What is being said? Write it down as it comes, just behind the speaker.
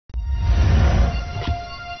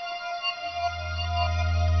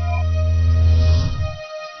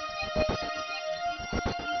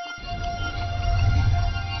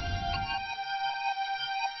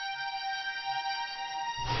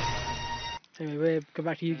Anyway, go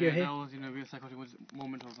back to Yugioh here. That was, a real psychotic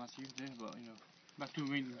moment of last Tuesday, but, back to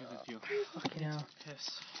main business here. Fucking hell. Piss.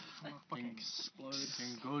 I'm gonna fucking explode.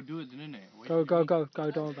 Then go do it, didn't it? Go. Don't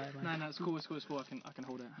worry about it, man. No, it's cool. I can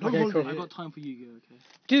hold it. Okay, cool. I got time for Yu-Gi-Oh, okay?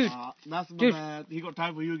 Dude! That's Dude. bad. He got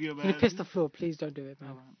time for Yu-Gi-Oh, man. You piss the floor. Please don't do it,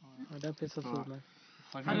 man. Alright. Oh, don't piss the floor, man.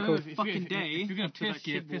 I don't know if you're gonna If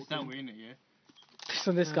you're piss that way, innit, yeah? Piss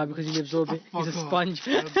on this guy because he absorbed it. He's a sponge.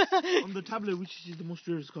 On the tablet, which is the most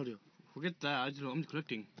rarest card here? Forget that, I'm just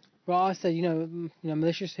collecting. Well, I said,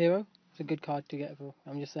 Malicious Hero. It's a good card to get for.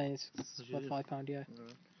 I'm just saying it's worth £5, yeah.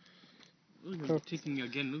 Cool. Taking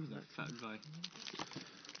again, look at that fat guy.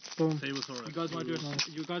 Boom. You guys want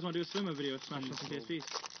to do a swimmer video? Smash some PSPs?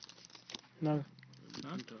 No. No?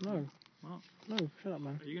 No. No, shut up,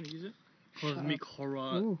 man. Are you gonna use it? Cosmic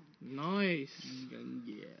Horror. Ooh. Nice.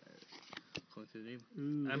 Yeah. What's his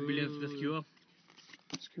name? Ambulance Rescuer.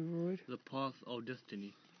 Screwoid. The Path of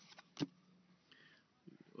Destiny.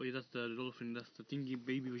 Oh yeah, that's the dolphin, that's the thingy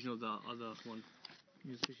baby version of the other one.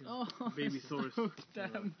 Oh, Baby Saurus. so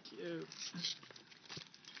damn cute.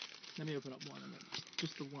 Let me open up one and then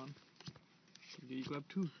just the one. You grab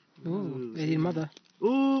two. Ooh, Alien Mother.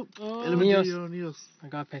 Ooh! Neos. I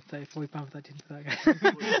got paid £40 for that, didn't for that guy.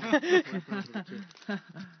 That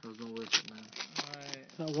was not worth it, man. Alright.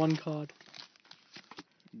 That one card.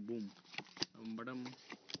 Boom.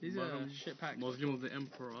 These are shit packs. Muslim of the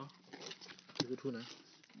Emperor. Good one, eh?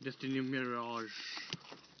 Destiny Mirage.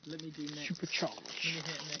 Let me do next. Supercharged. Let me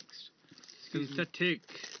hit next. Synthetic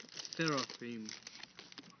Seraphim.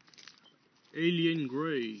 Alien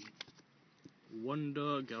Grey.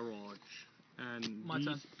 Wonder Garage. And My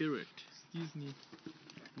turn. Spirit. Excuse me.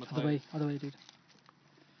 Other way, dude.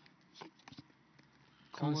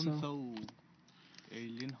 Console.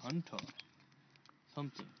 Alien Hunter.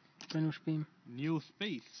 Something. Brainwash Beam. New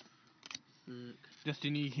Space.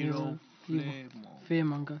 Destiny Hero.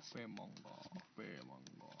 Fearmonger.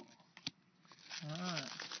 Alright.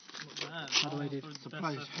 Not bad. How do I do?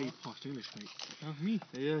 Surprise hate past English, mate. That's me.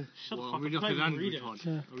 Yeah. Shut Well, the fuck read up. off the down, Read it. retard.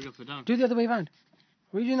 Yeah. Read off the down. Do it the other way around.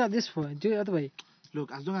 What are you doing that this for? Do it the other way.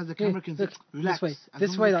 Look, as long as the camera can see, look, relax. this way. As This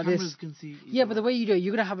long way as like the this. cameras can see. Yeah, but the way you do it,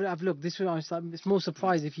 you're gonna have a look. This way, it's more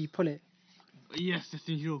surprise if you pull it. Yes,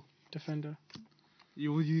 Destiny Hero. Defender.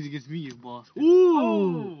 You will use against me, you bastard. Ooh!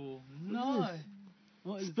 Oh, no.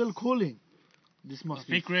 What is Bill calling? This must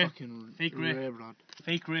be Fake rare. fucking Fake rare. rare, blood.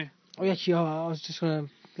 Fake Ray. Oh yeah, actually, I was just gonna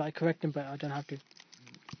correct him, but I don't have to.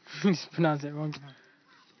 Just pronounce it wrong.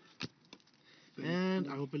 And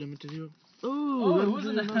I hope limited hero. Oh, Ooh, it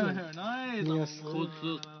wasn't that nice. Yes. Code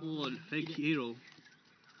Squad. Fake Hero.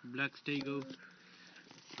 Black Stego.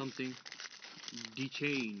 Something.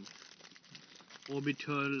 D-Chain.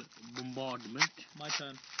 Orbital Bombardment. My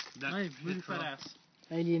turn. Black Nice, really Petra, fat ass.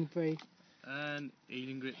 Alien Prey. And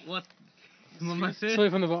Alien Grey. What? What I said? Sorry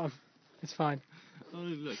from the bottom. It's fine. Oh,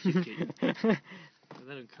 look, cheesecake. That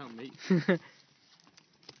don't count, mate.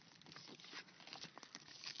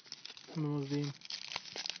 Normal Beam.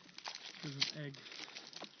 There's an egg.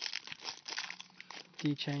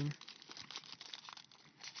 D-Chain.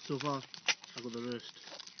 So far, I got the rest.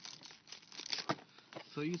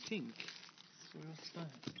 So you think? So what's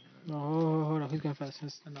that? No, hold on. Who's going first?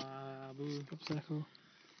 It's Nabu. Drop Circle.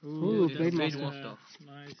 Ooh, Blade Blade Master. Master.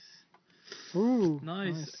 Nice. Ooh.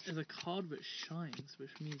 Nice. It's a card which shines, which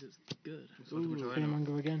means it's good. Ooh.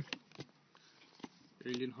 Fearmonger again.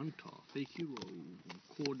 Alien Hunter. Fake Hero.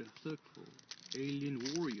 Cord Circle. Alien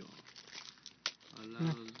Warrior.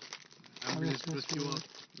 Ambulance Rescuer.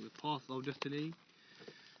 The Path of Destiny.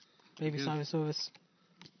 Baby Yes. Cybersaurus.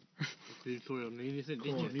 Sorry, on the innocent,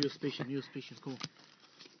 Come didn't on, you? new station, come on.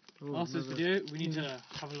 Oh, After this another- video, we need to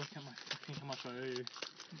have a look at my fucking how much I owe you.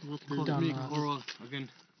 Cosmic Dumbass. Horror again.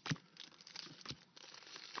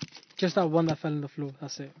 Just that one that fell on the floor.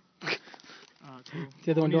 That's it. Alright, cool.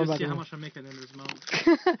 The other one, We don't need to worry see about how the much I make at the end of this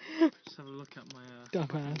month. Just have a look at my Dumbass.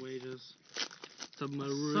 fucking wages.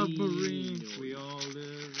 Submarine. Submarine. We all live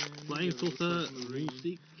in Flying yellow Saucer. submarine.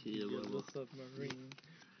 Music. Yellow submarine.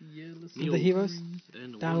 Yellow The submarine. heroes?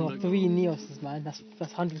 And Down one got 3 Neoses, man. That's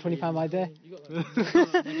 £120 right there. You got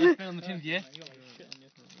like, on the tins, yeah? you got like shit on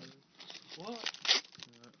your What?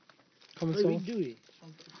 Common What are we Soul. doing?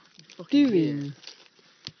 Doing.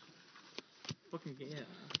 Fucking get yeah.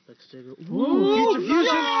 Like Stego.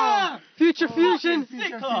 Ooh, Future Fusion! Future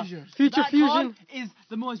Fusion! Future That Fusion! card is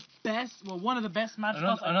the most best, well, one of the best match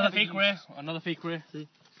cards I've Another ever fake used. rare. Another fake rare.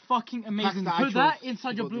 Fucking amazing. Pack the Put that actuals.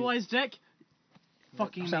 inside your Got Blue the- Eyes deck.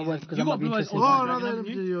 Fucking That amazing. works because You I'm got not Blue Eyes interested. Ultimate Oh, Dragon, no, haven't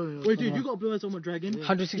you? no, Wait, dude, you got Blue Eyes Ultimate Dragon?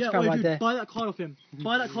 £160 Yeah, wait, right dude, there. buy that card off him.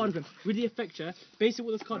 Buy that card off him. With the effect, yeah. Basically,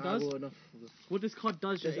 what this card does. Enough. What this card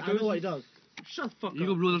does, yeah, I know what it does. Shut the fuck You up.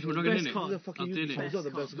 got blue for dragon, Best innit? card. I'll say it. Best Got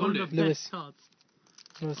the card. best One card. of the Lewis. best cards.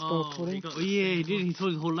 Lewis Oh, Gold he got Oh yeah, he did. He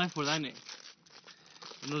sold his whole life for that, innit?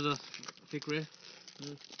 Another fake rare.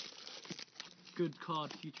 good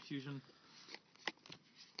card, Future Fusion.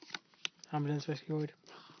 Ambulance rescued.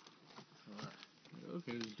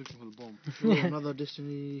 Okay, he's looking for the bomb. Yeah. Another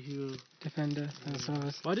Destiny hero. Defender and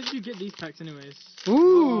service. Why did you get these packs anyways?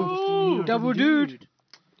 Ooh! Double dude!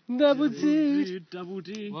 Double dude! Double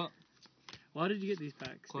D. What? Why did you get these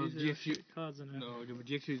packs? Cause These are GFU shit cards in it. No, the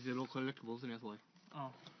GXU is the low collectibles, and that's why. Oh,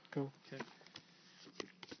 Cool. okay.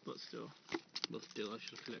 But still, But still, I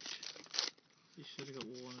should collect. you should have got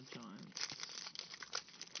Warner Giants.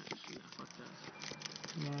 Actually, nah, fuck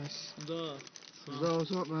that. Nice. Duh. So,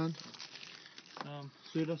 what's up, man?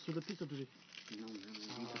 So that's the pizza today.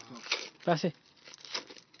 पैसे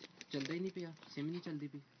चलता ही नहीं पिया SIM नहीं चलती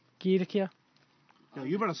P की रखिया Yeah,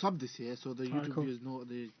 you better sub this here so the Alright, YouTube cool. viewers know what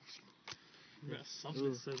they. yeah,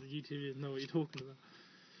 something so the YouTubers know what you're talking about.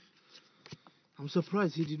 I'm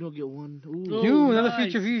surprised he did not get one. Ooh. You, another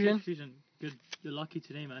Future Fusion. Good. You're lucky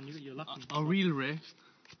today, man. You got your lucky. A real rare.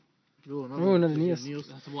 Yo, Oh, another Neos.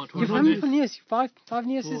 That's what. You've how many for Neos? Five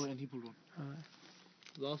Neos? Oh, and he pulled one.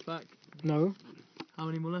 Last pack. No. How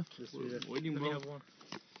many more left? Waiting, Let me bro. have one.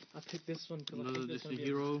 I picked this one because I Another think there's Disney gonna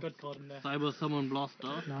be a hero. good card in there. Cyber Summon Blaster.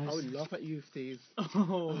 I Nice. would laugh at you, Steve.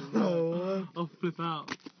 Oh, no. I'll flip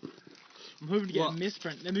out. I'm hoping to get What? a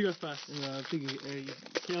misprint. Let me go first. Yeah, I think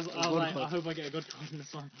I was like, I hope I get a good card in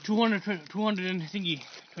this one. 200 and thingy.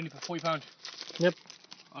 40 pound. Yep.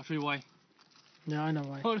 I'll show you why. Yeah, I know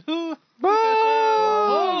why. Oh,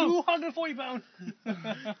 Boom! 240 pound.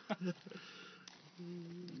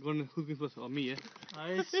 Gonna who's going first? Oh, me, yeah.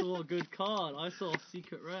 I saw a good card. I saw a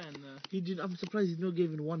secret rare in there. he did. I'm surprised he's not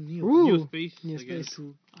giving one new. New Ooh! space. New again. space.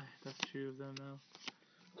 That's true of them now.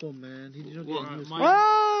 Come on, man. He did not What? get new. Mine-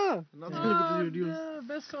 Ah! Not gonna get new deals.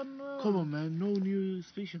 best card in the world. Come on, man. No new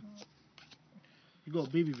station. You got a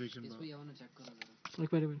baby version, bro. इसको यहाँ ना check करो जरा Look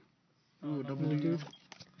better one. Ooh, double No, D. dude.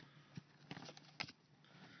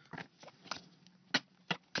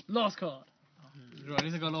 Last card. Right, at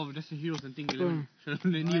least I got a lot of Destiny heroes and things. Boom. Should have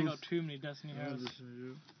been I news. got too many Destiny Yeah, heroes.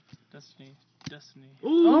 Destiny. Destiny.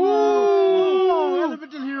 Oh!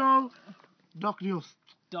 Elemental hero. Doc News.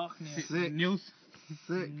 Darkness. Sick. News.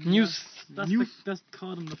 Sick. News. That's the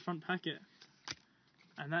card on the front packet.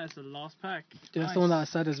 And that is the last pack. That's the one that I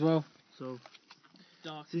said as well. So,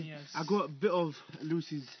 Darkness. see, I got a bit of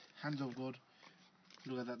Lucy's Hands of God.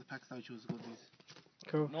 Look at that. The packs that I chose got these.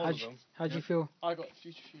 Cool. All of them. How'd you feel? I got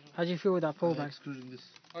Future Fusion. How'd you feel with that pull back? Excluding this.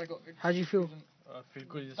 I got. How'd you feel? I feel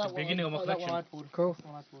good. It's That the one, beginning of my that collection. one I pulled. Cool. That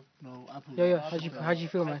one I pulled. No, Apple. Yeah, yeah. How'd you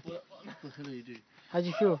feel, man? What the hell are you doing? How'd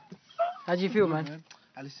you feel? How'd you feel, Good, man?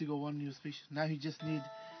 At least he got one new Spacia. Now he just need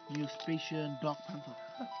new Spacia and Dark Panther.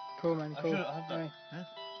 Cool, man. I Cool. should have that. Right.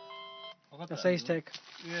 I got That's that. Ace Tech.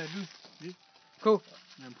 Yeah, dude. Cool.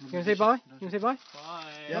 And You wanna say bye? You wanna say bye? Bye.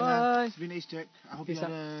 Yeah, Bye. man. It's been Ace Check. I hope Peace you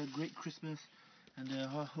had a great Christmas and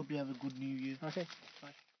I hope you have a good New Year. Okay. Bye.